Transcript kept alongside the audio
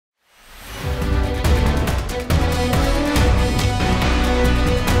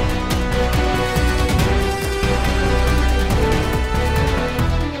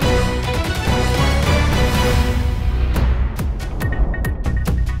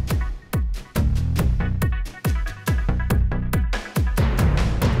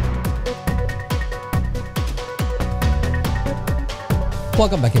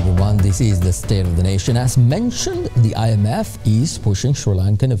Welcome back, everyone. This is the State of the Nation. As mentioned, the IMF is pushing Sri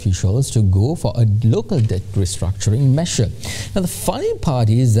Lankan officials to go for a local debt restructuring measure. Now, the funny part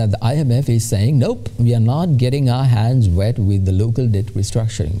is that the IMF is saying, nope, we are not getting our hands wet with the local debt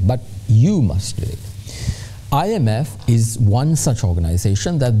restructuring, but you must do it. IMF is one such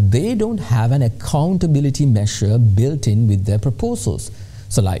organization that they don't have an accountability measure built in with their proposals.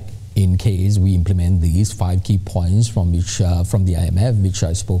 So like, in case we implement these 5 key points from the IMF, which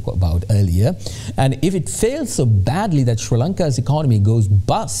I spoke about earlier, and if it fails so badly that Sri Lanka's economy goes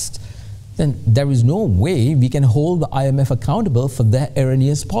bust, then there is no way we can hold the IMF accountable for their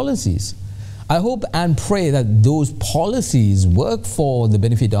erroneous policies. I hope and pray that those policies work for the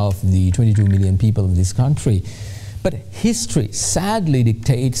benefit of the 22 million people of this country. But history sadly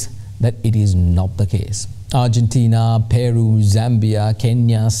dictates that it is not the case. Argentina, Peru, Zambia,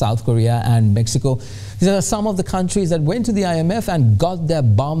 Kenya, South Korea, and Mexico. These are some of the countries that went to the IMF and got their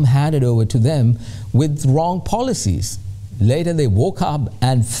bum handed over to them with wrong policies. Later, they woke up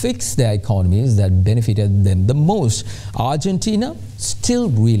and fixed their economies that benefited them the most. Argentina, still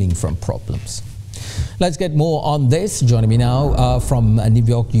reeling from problems. Let's get more on this. Joining me now from New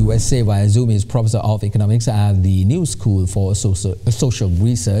York, USA via Zoom is Professor of Economics at the New School for Social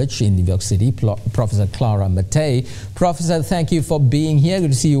Research in New York City, Professor Clara Mattei. Professor, thank you for being here.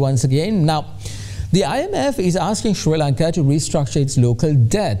 Good to see you once again. Now, the IMF is asking Sri Lanka to restructure its local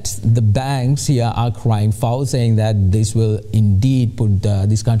debt. The banks here are crying foul, saying that this will indeed put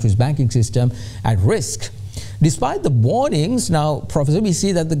this country's banking system at risk. Despite the warnings, now, Professor, we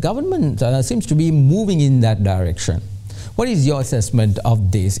see that the government seems to be moving in that direction. What is your assessment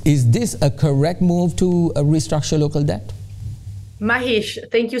of this? Is this a correct move to restructure local debt? Mahesh,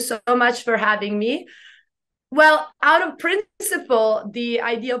 thank you so much for having me. Well, out of principle, the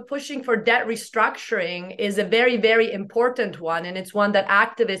idea of pushing for debt restructuring is a very, very important one. And it's one that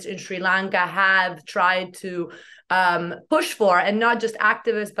activists in Sri Lanka have tried to push for, and not just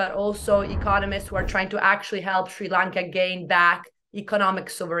activists, but also economists who are trying to actually help Sri Lanka gain back economic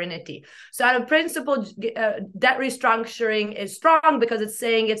sovereignty. So out of principle, debt restructuring is strong because it's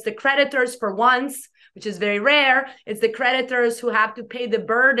saying it's the creditors for once, which is very rare. It's the creditors who have to pay the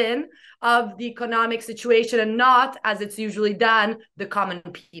burden of the economic situation and not, as it's usually done, the common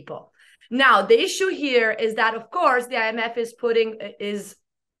people. Now, the issue here is that, of course, the IMF is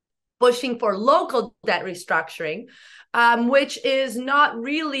pushing for local debt restructuring, which is not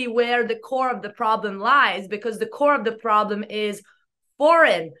really where the core of the problem lies, because the core of the problem is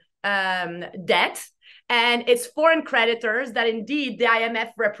foreign debt, and it's foreign creditors that indeed the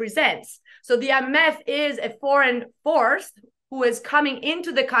IMF represents. So the IMF is a foreign force who is coming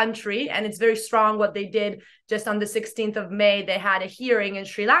into the country, and it's very strong what they did just on the 16th of May. They had a hearing in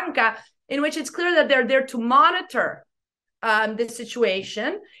Sri Lanka in which it's clear that they're there to monitor the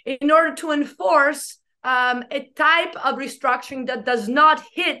situation in order to enforce a type of restructuring that does not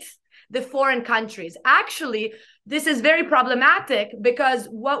hit the foreign countries. Actually, this is very problematic because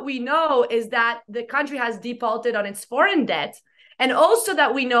what we know is that the country has defaulted on its foreign debt, and also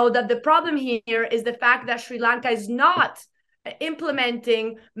that we know that the problem here is the fact that Sri Lanka is not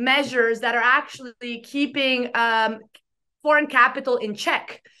implementing measures that are actually keeping foreign capital in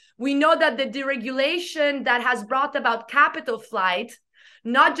check. We know that the deregulation that has brought about capital flight,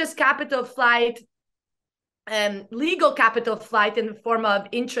 not just capital flight, legal capital flight in the form of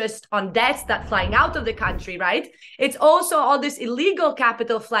interest on debts that flying out of the country, right? It's also all this illegal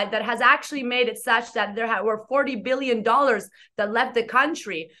capital flight that has actually made it such that there were $40 billion that left the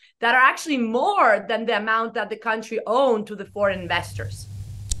country that are actually more than the amount that the country owned to the foreign investors.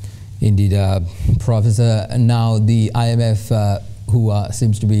 Indeed, Professor. Now the IMF, who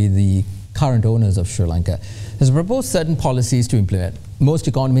seems to be the current owners of Sri Lanka, has proposed certain policies to implement. Most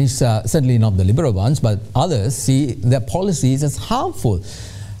economists, certainly not the liberal ones, but others see their policies as harmful.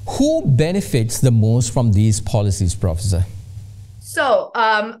 Who benefits the most from these policies, Professor? So,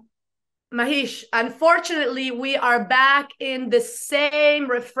 Mahesh, unfortunately, we are back in the same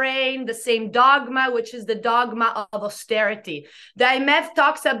refrain, the same dogma, which is the dogma of austerity. The IMF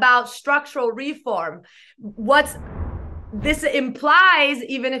talks about structural reform. What this implies,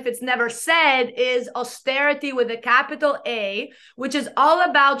 even if it's never said, is austerity with a capital A, which is all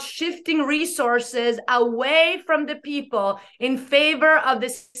about shifting resources away from the people in favor of the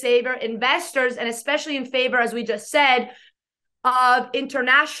saver investors, and especially in favor, as we just said, of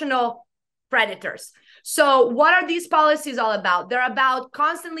international predators. So what are these policies all about? They're about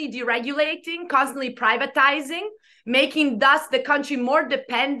constantly deregulating, constantly privatizing, making thus the country more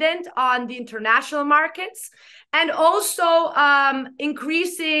dependent on the international markets, and also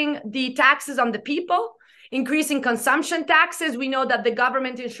increasing the taxes on the people, increasing consumption taxes. We know that the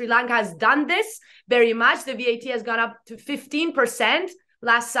government in Sri Lanka has done this very much. The VAT has gone up to 15%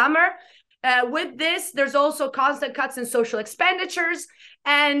 last summer. With this, there's also constant cuts in social expenditures.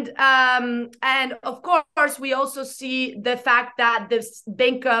 And of course, we also see the fact that this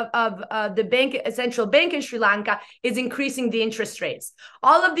central bank in Sri Lanka is increasing the interest rates.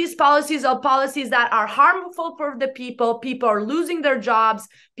 All of these policies are policies that are harmful for the people. People are losing their jobs.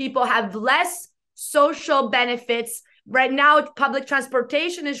 People have less social benefits. Right now, public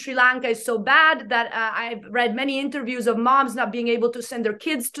transportation in Sri Lanka is so bad that I've read many interviews of moms not being able to send their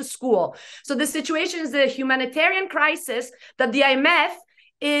kids to school. So the situation is a humanitarian crisis that the IMF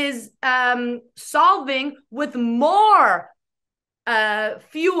is solving with more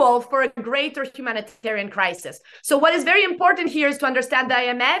fuel for a greater humanitarian crisis. So what is very important here is to understand the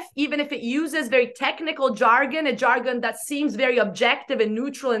IMF, even if it uses very technical jargon, a jargon that seems very objective and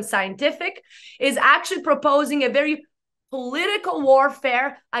neutral and scientific, is actually proposing a very political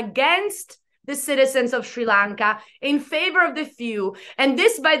warfare against the citizens of Sri Lanka in favor of the few. And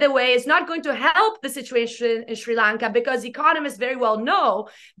this, by the way, is not going to help the situation in Sri Lanka, because economists very well know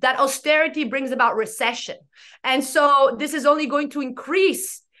that austerity brings about recession. And so this is only going to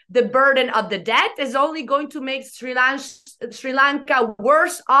increase the burden of the debt, is only going to make Sri Lanka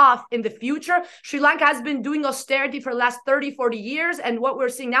worse off in the future. Sri Lanka has been doing austerity for the last 30, 40 years. And what we're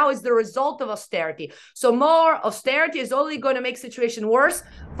seeing now is the result of austerity. So more austerity is only going to make the situation worse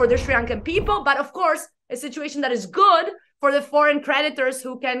for the Sri Lankan people. But of course, a situation that is good for the foreign creditors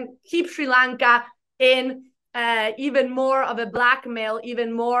who can keep Sri Lanka in even more of a blackmail,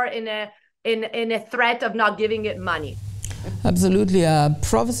 even more in a threat of not giving it money. Absolutely.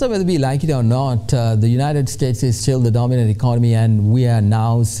 Professor, whether we like it or not, the United States is still the dominant economy, and we are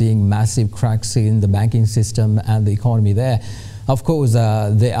now seeing massive cracks in the banking system and the economy there. Of course,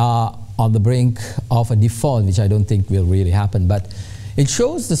 they are on the brink of a default, which I don't think will really happen, but it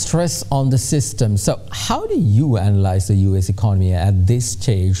shows the stress on the system. So how do you analyze the U.S. economy at this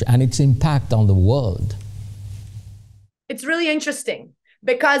stage and its impact on the world? It's really interesting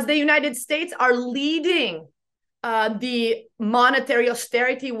because the United States are leading the monetary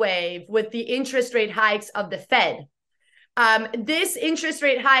austerity wave with the interest rate hikes of the Fed. These interest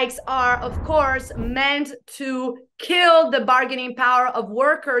rate hikes are, of course, meant to kill the bargaining power of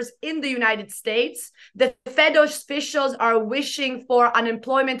workers in the United States. The Fed officials are wishing for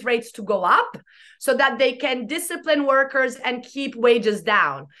unemployment rates to go up so that they can discipline workers and keep wages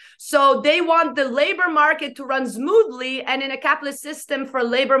down. So they want the labor market to run smoothly, and in a capitalist system, for a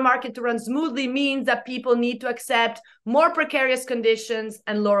labor market to run smoothly means that people need to accept more precarious conditions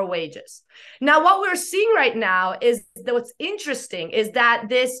and lower wages. Now, what we're seeing right now is that what's interesting is that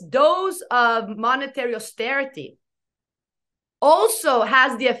this dose of monetary austerity also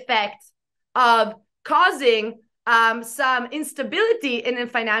has the effect of causing some instability in the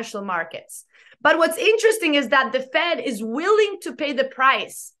financial markets. But what's interesting is that the Fed is willing to pay the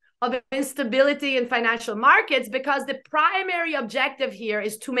price of instability in financial markets, because the primary objective here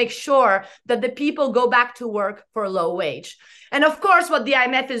is to make sure that the people go back to work for a low wage. And of course, what the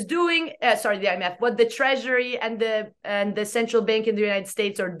IMF is doing, what the Treasury and the central bank in the United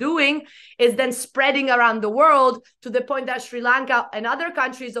States are doing is then spreading around the world, to the point that Sri Lanka and other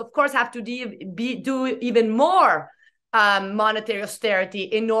countries, of course, have to do even more monetary austerity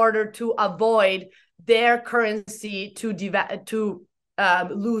in order to avoid their currency to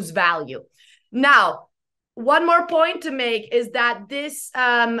lose value. Now, one more point to make is that this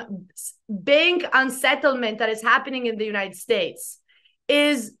bank unsettlement that is happening in the United States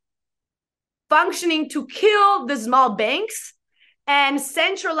is functioning to kill the small banks and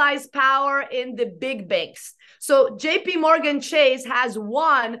centralize power in the big banks. So JP Morgan Chase has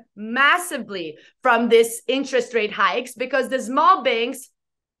won massively from this interest rate hikes, because the small banks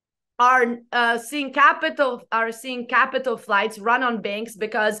are seeing capital flights run on banks,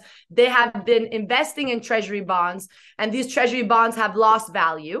 because they have been investing in treasury bonds, and these treasury bonds have lost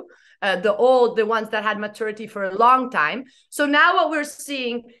value, the ones that had maturity for a long time. So now what we're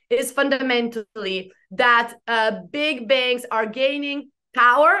seeing is fundamentally that big banks are gaining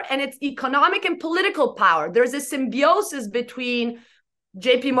power, and it's economic and political power. There's a symbiosis between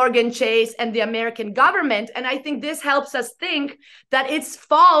JP Morgan Chase and the American government. And I think this helps us think that it's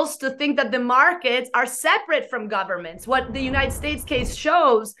false to think that the markets are separate from governments. What the United States case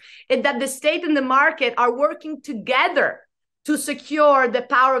shows is that the state and the market are working together to secure the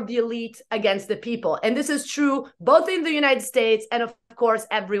power of the elite against the people. And this is true both in the United States and, of course,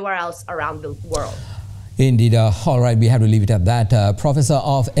 everywhere else around the world. Indeed. All right, we have to leave it at that. Professor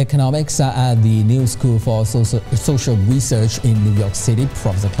of Economics at the New School for Social Research in New York City,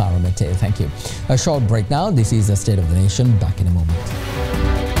 Professor Clara Mattei. Thank you. A short break now. This is the State of the Nation. Back in a moment.